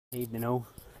Evening all.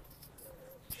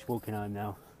 Just walking home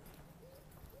now.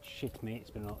 Shit me, it's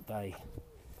been a hot day.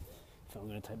 I think I'm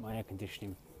going to take my air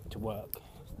conditioning to work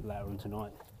later on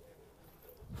tonight.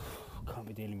 Can't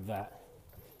be dealing with that.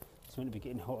 It's meant to be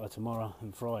getting hotter tomorrow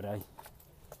and Friday.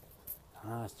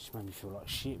 It's just made me feel like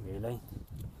shit really.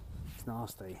 It's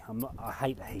nasty. I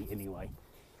hate the heat anyway.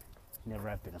 Never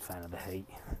have been a fan of the heat.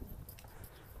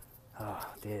 Oh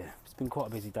dear. It's been quite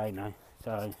a busy day now,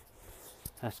 so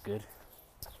that's good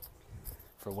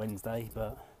for a Wednesday,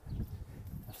 but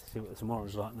I have to see what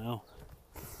tomorrow's like now.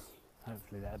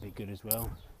 Hopefully that'll be good as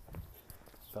well,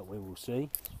 but we will see.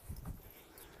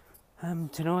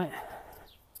 Tonight,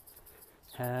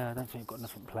 I don't think I've got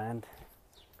nothing planned.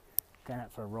 Going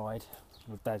out for a ride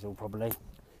with Dazzle probably,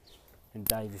 and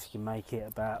Dave if you can make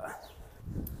it probably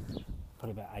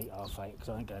about 8, half 8, because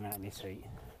I ain't going out in this heat.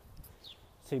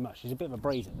 Too much. There's a bit of a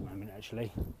breeze at the moment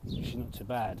actually, which is not too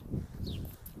bad.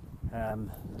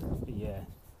 But yeah,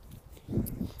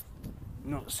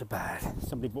 not so bad.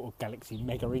 Somebody bought a Galaxy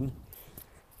Mega in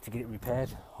to get it repaired.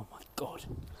 Oh my god,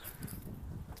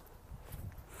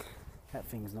 that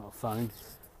thing's not a phone,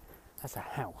 that's a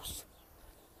house.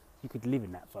 You could live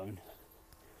in that phone.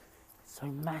 It's so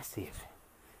massive.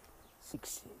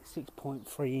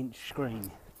 6.3 inch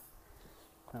screen.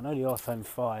 I know the iPhone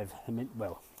 5,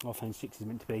 iPhone 6 is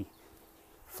meant to be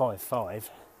 5.5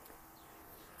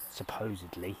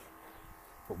 supposedly,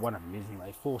 but one of them is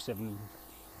anyway. 4.7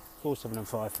 and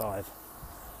 5.5.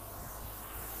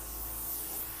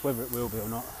 Whether it will be or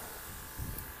not,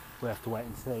 we'll have to wait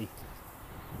and see.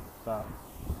 But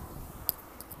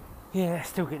yeah,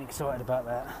 still getting excited about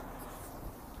that.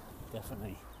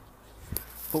 Definitely.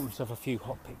 Bought myself a few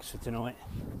hot picks for tonight.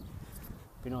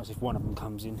 Be nice if one of them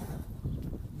comes in.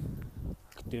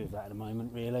 I could do with that at the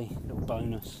moment, really. Little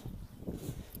bonus.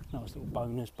 Nice little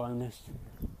bonus.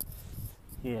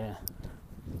 Yeah.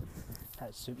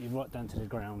 That'd suit you right down to the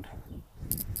ground.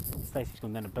 Stacey's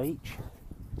gone down the beach.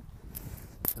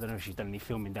 I don't know if she's done any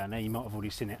filming down there. You might have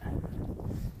already seen it.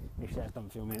 If she has done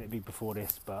filming, it'd be before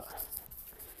this, but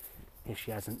if she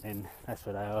hasn't, then that's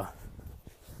where they are.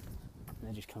 And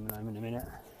they're just coming home in a minute.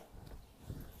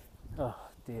 Oh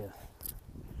dear.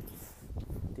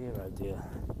 Dear oh dear.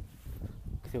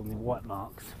 Filming white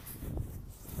marks.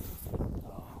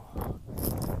 Oh.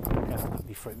 I have to put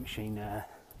my fruit machine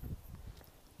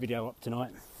video up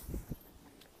tonight.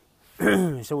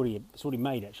 It's already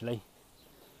made actually.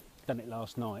 Done it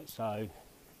last night, so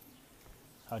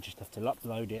I just have to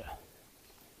upload it.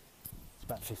 It's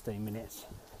about 15 minutes.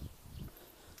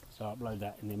 So I'll upload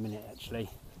that in a minute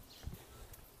actually.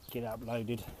 Get it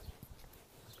uploaded.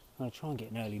 I'm going to try and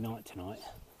get an early night tonight.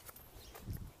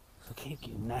 I keep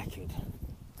getting knackered.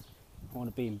 I want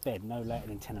to be in bed no later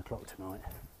than 10 o'clock tonight.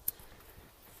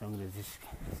 So it's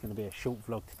going to be a short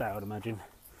vlog today, I'd imagine.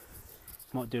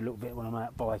 Might do a little bit when I'm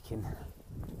out biking.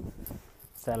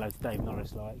 Say hello to Dave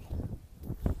Norris like.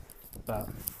 But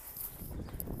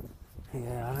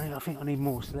yeah, I think I need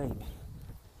more sleep.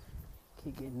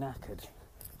 Keep getting knackered.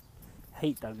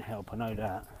 Heat don't help, I know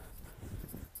that.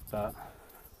 But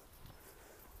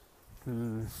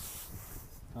I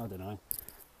don't know.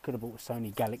 Could have bought a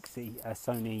Sony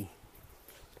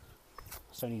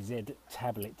Z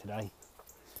tablet today.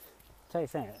 Tell you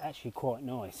something, actually quite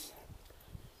nice.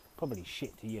 Probably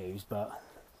shit to use, but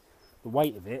the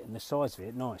weight of it and the size of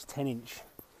it, nice. 10 inch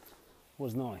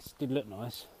was nice. Did look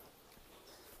nice,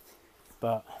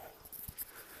 but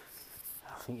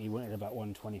I think he wanted about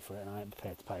 120 for it, and I ain't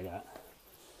prepared to pay that.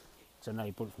 So I know he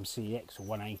bought it from CEX for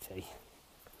 180,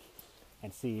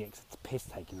 and CEX is piss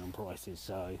taking on prices.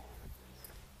 So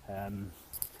I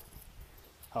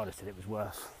would have said it was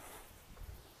worth.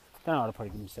 Don't know, I'd have probably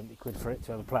given him 70 quid for it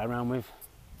to have a play around with,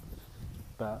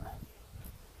 but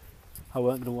I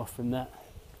weren't going to offer him that,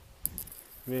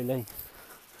 really.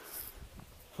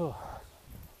 Oh.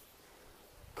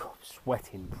 God,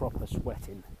 sweating, proper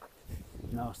sweating.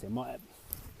 Nasty. I might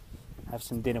have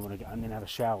some dinner when I get home and then have a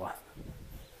shower.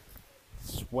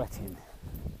 Sweating.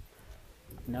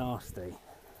 Nasty.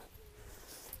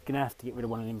 Gonna have to get rid of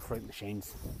one of them fruit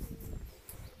machines.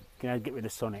 Gonna have to get rid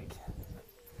of Sonic.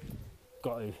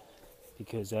 Got to,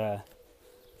 because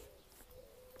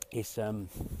it's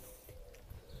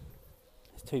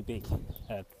too big.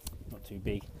 Not too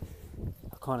big.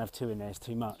 I can't have two in there, it's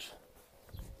too much.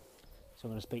 So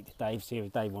I'm going to speak to Dave, see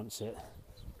if Dave wants it.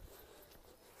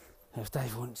 If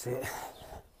Dave wants it,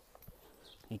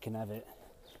 he can have it.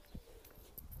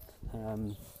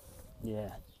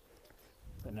 Yeah.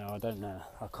 But no, I don't know.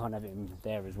 I can't have it in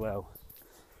there as well.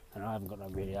 And I haven't got no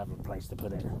really other place to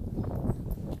put it.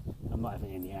 I'm not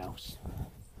having it in the house.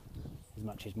 As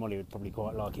much as Molly would probably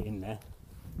quite like it in there.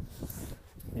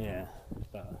 Yeah,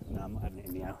 but no, I'm not having it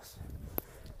in the house.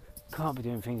 Can't be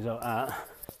doing things like that.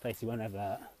 Stacey won't have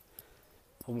that.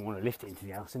 I wouldn't want to lift it into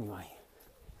the house anyway.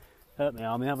 Hurt my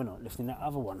arm the other night lifting that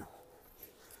other one.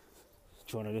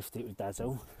 Trying to lift it with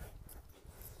Dazzle.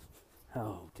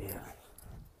 Oh dear.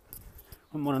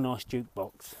 I want a nice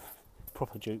jukebox.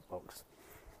 Proper jukebox.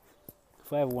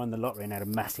 If I ever won the lottery and had a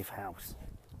massive house,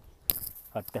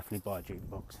 I'd definitely buy a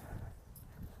jukebox.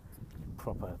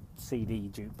 Proper CD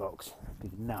jukebox.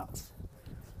 Big nuts.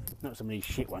 Not some of these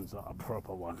shit ones, like a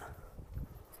proper one.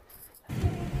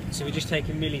 So we're just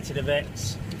taking Millie to the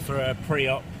vets for a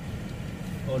pre-op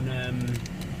on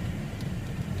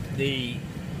the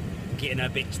getting her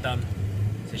bits done,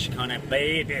 so she can't have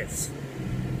babies.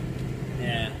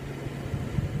 Yeah.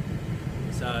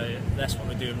 So that's what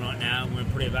we're doing right now. We're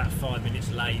probably about 5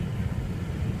 minutes late.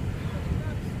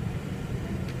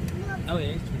 Oh yeah,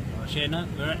 it's 20 past. Yeah, no,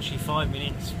 we're actually 5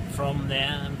 minutes from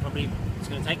there, and probably it's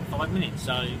going to take 5 minutes,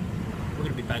 so we're going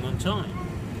to be bang on time.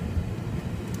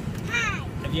 Hi.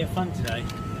 Have you had fun today?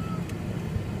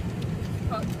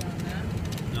 Hot down there.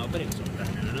 No, I bet it was all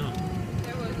down there, no.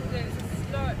 There was a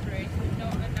slight breeze, but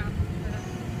not enough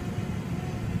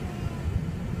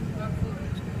for I thought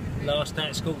it was going to be. Last day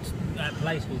at school, at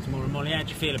play school tomorrow, Molly. How do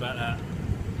you feel about that?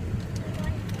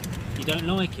 You don't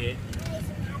like it?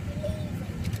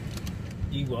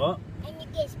 You what? And you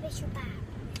get special bag.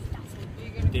 Are you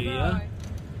going to Do you? cry?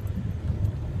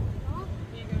 What?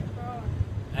 Are you going to cry?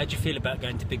 How do you feel about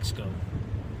going to big school?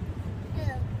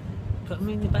 No. Put them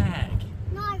in the bag.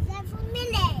 No, they're for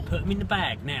Millie. Put them in the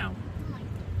bag now. No.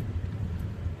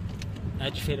 How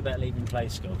do you feel about leaving play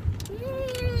school?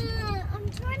 I'm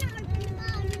trying to open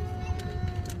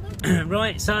the bag.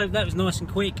 Right, so that was nice and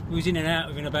quick. We was in and out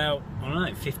within about, I don't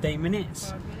know, 15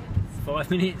 minutes. 5 minutes.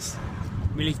 5 minutes.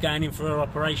 Millie's going in for her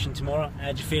operation tomorrow.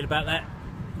 How do you feel about that?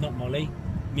 Not Molly,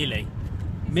 Millie.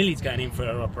 Millie's going in for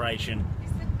her operation. You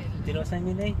said Millie. Did I say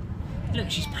Millie? Yeah. Look,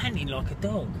 she's panting like a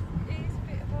dog. It is a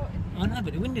bit hot. I know,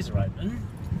 but the windows are open.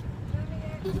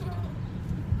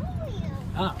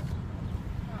 Up.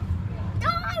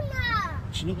 Donna!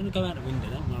 She's not going to go out the window,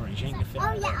 don't worry. She ain't going to fit Oh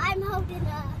out yeah, there. I'm holding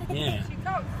her. Yeah. She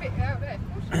can't fit out there,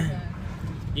 of course she can.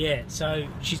 Yeah, so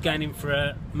she's going in for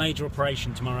a major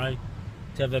operation tomorrow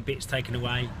to have her bits taken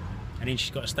away, and then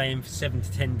she's got to stay in for 7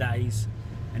 to 10 days,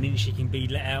 and then she can be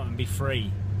let out and be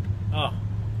free. Oh,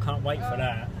 can't wait for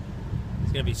that.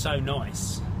 It's going to be so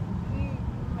nice.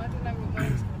 I don't know what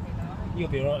mine's going to be like. You'll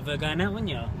be alright with her going out, won't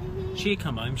you? She'll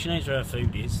come home, she knows where her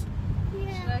food is. She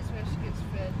Yeah. knows where she gets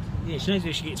fed. Yeah, she knows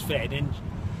where she gets fed, and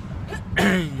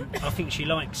I think she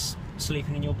likes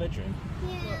sleeping in your bedroom.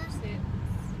 Yeah. What's it?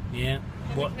 Yeah.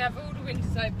 And What? we can have all the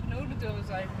windows open, all the doors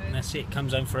open. That's it,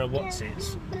 comes home for her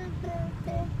whatsits.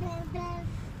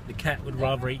 The cat would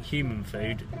rather eat human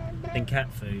food than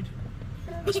cat food.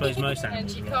 I suppose most And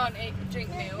animals she are like can't eat drink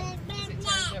milk because it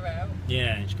turns her out.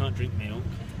 Yeah, she can't drink milk.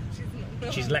 She's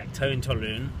not She's lactose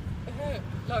intolerant.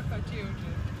 like our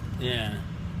children. Yeah.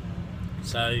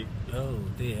 So, oh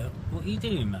dear. What are you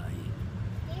doing, mate?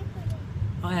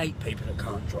 I hate people that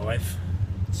can't drive.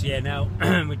 So yeah, now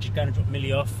we're just going to drop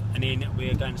Millie off, and then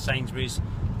we're going to Sainsbury's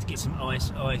to get some ice,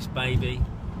 baby.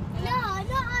 No,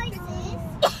 not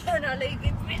ISIS. And I leave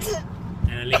it with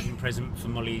And a leaving present for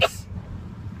Molly's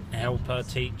helper,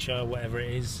 teacher, whatever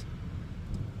it is.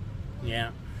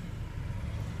 Yeah.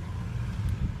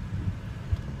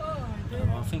 Oh,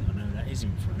 Oh, I think I know who that is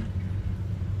in front.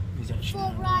 He's actually For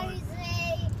alright.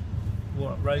 Rosie.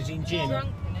 What, Rosie and Jim? drunk,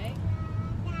 isn't he?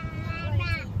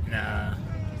 Nah.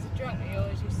 He's a drunk. He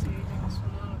always used to do things for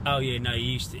now. Oh yeah, no, he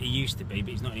used to be,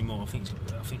 but he's not anymore. I think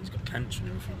he's got cancer and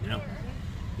everything now.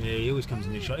 Yeah, he always comes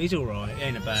in the shop. He's all right. He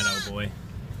ain't a bad old boy.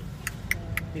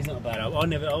 He's not a bad old. I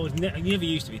never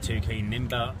used to be too keen on him,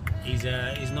 but he's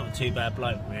not a too bad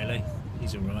bloke really.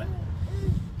 He's all right.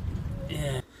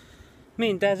 Yeah. Me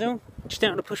and Dazzle just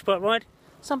out on a push bike ride.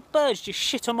 Some birds just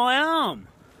shit on my arm.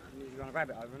 You've got a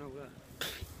rabbit over and all that.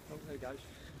 Oh, there he goes.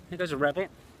 There goes a rabbit.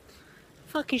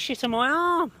 Fucking shit on my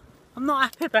arm. I'm not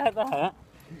happy about that.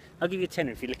 I'll give you a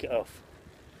tenner if you lick it off.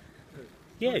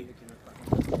 You.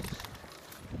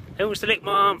 Who wants to lick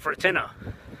my arm for a tenner?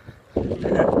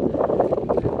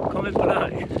 Comment below.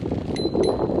 He's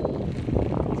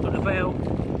got the bell.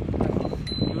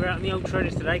 We were out in the old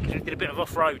trailers today because we did a bit of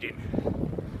off-roading.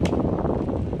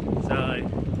 So,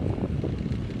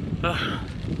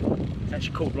 it's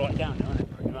actually cooled right down now, isn't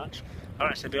it, pretty much. I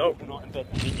reckon it'll be horrible night in bed,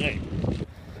 I mean you.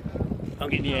 I'm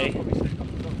getting the air.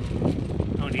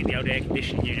 I'm getting the old air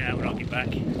conditioning unit out when I get back,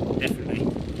 definitely.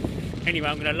 Anyway,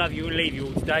 I'm going to love you and leave you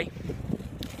all today.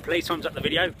 Please thumbs up the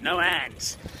video, no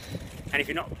hands. And if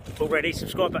you're not already,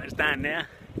 subscribe button's down there.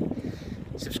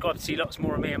 Subscribe to see lots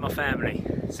more of me and my family.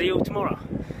 See you all tomorrow.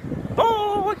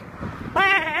 Bye!